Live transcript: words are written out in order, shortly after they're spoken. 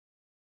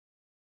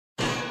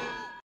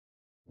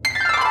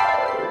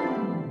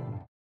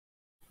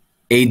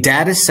A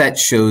data set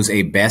shows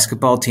a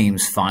basketball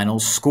team's final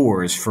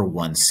scores for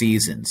one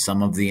season.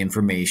 Some of the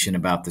information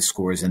about the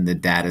scores in the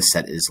data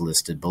set is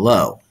listed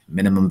below.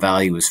 Minimum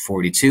value is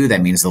 42.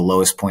 That means the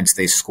lowest points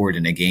they scored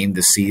in a game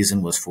this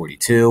season was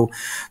 42.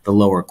 The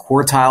lower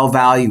quartile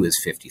value is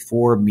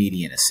 54.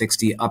 Median is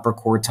 60. Upper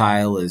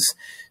quartile is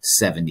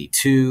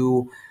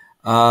 72.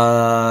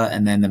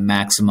 And then the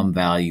maximum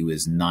value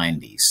is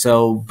 90.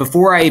 So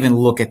before I even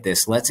look at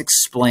this, let's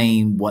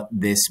explain what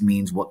this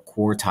means, what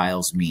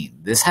quartiles mean.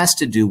 This has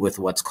to do with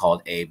what's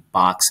called a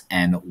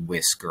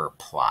box-and-whisker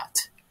plot.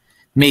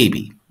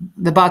 Maybe.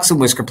 The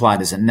box-and-whisker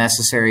plot isn't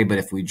necessary, but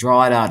if we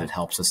draw it out, it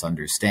helps us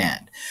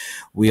understand.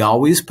 We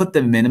always put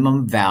the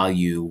minimum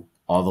value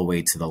all the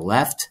way to the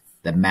left,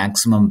 the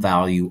maximum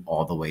value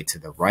all the way to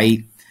the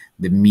right.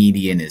 The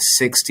median is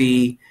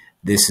 60.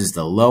 This is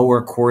the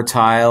lower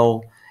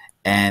quartile.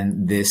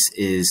 And this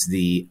is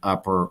the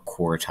upper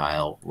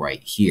quartile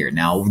right here.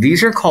 Now,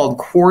 these are called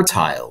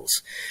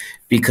quartiles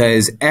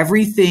because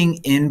everything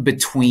in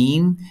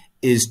between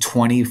is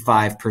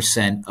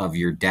 25% of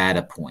your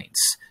data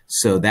points.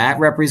 So that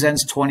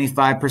represents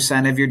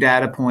 25% of your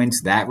data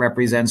points. That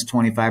represents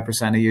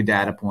 25% of your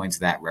data points.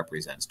 That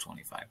represents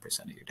 25%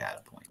 of your data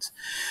points.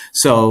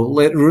 So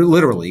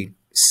literally,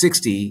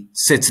 60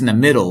 sits in the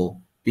middle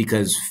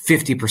because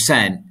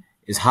 50%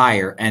 is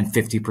higher and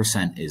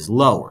 50% is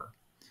lower.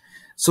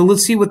 So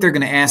let's see what they're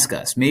going to ask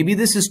us. Maybe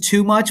this is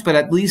too much, but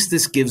at least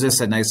this gives us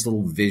a nice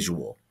little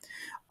visual.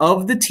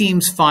 Of the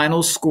team's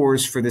final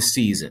scores for the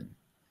season,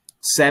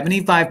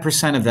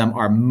 75% of them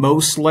are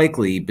most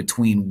likely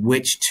between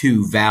which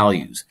two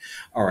values?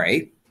 All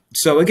right.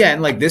 So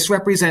again, like this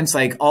represents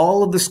like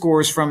all of the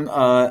scores from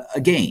a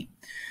game.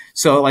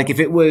 So like if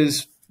it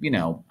was,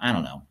 I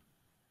don't know,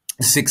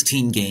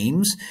 16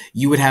 games,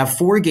 you would have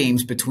 4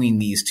 games between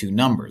these two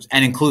numbers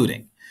and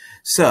including.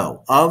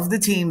 So, of the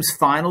team's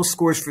final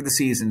scores for the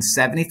season,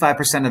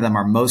 75% of them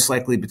are most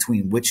likely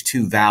between which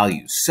two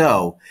values.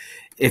 So,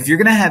 if you're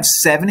going to have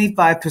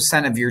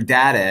 75% of your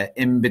data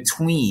in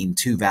between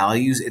two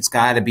values, it's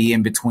got to be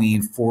in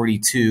between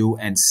 42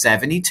 and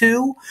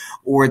 72,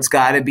 or it's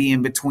got to be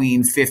in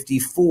between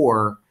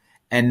 54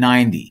 and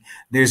 90.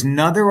 There's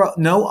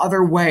no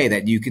other way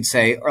that you could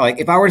say, or like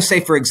if I were to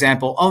say, for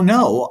example, oh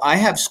no, I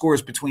have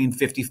scores between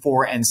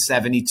 54 and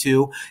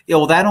 72. Yeah,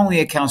 well, that only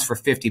accounts for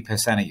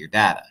 50% of your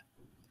data.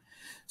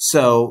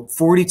 So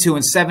 42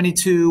 and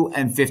 72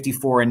 and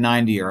 54 and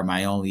 90 are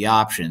my only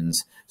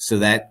options. So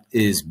that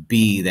is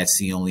B. That's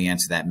the only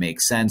answer that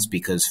makes sense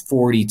because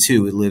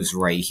 42, it lives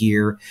right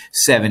here.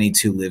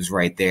 72 lives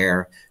right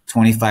there.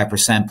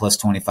 25% plus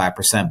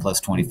 25%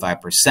 plus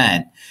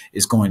 25%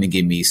 is going to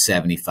give me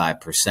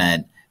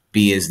 75%.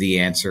 B is the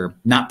answer.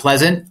 Not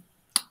pleasant,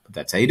 but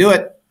that's how you do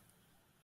it.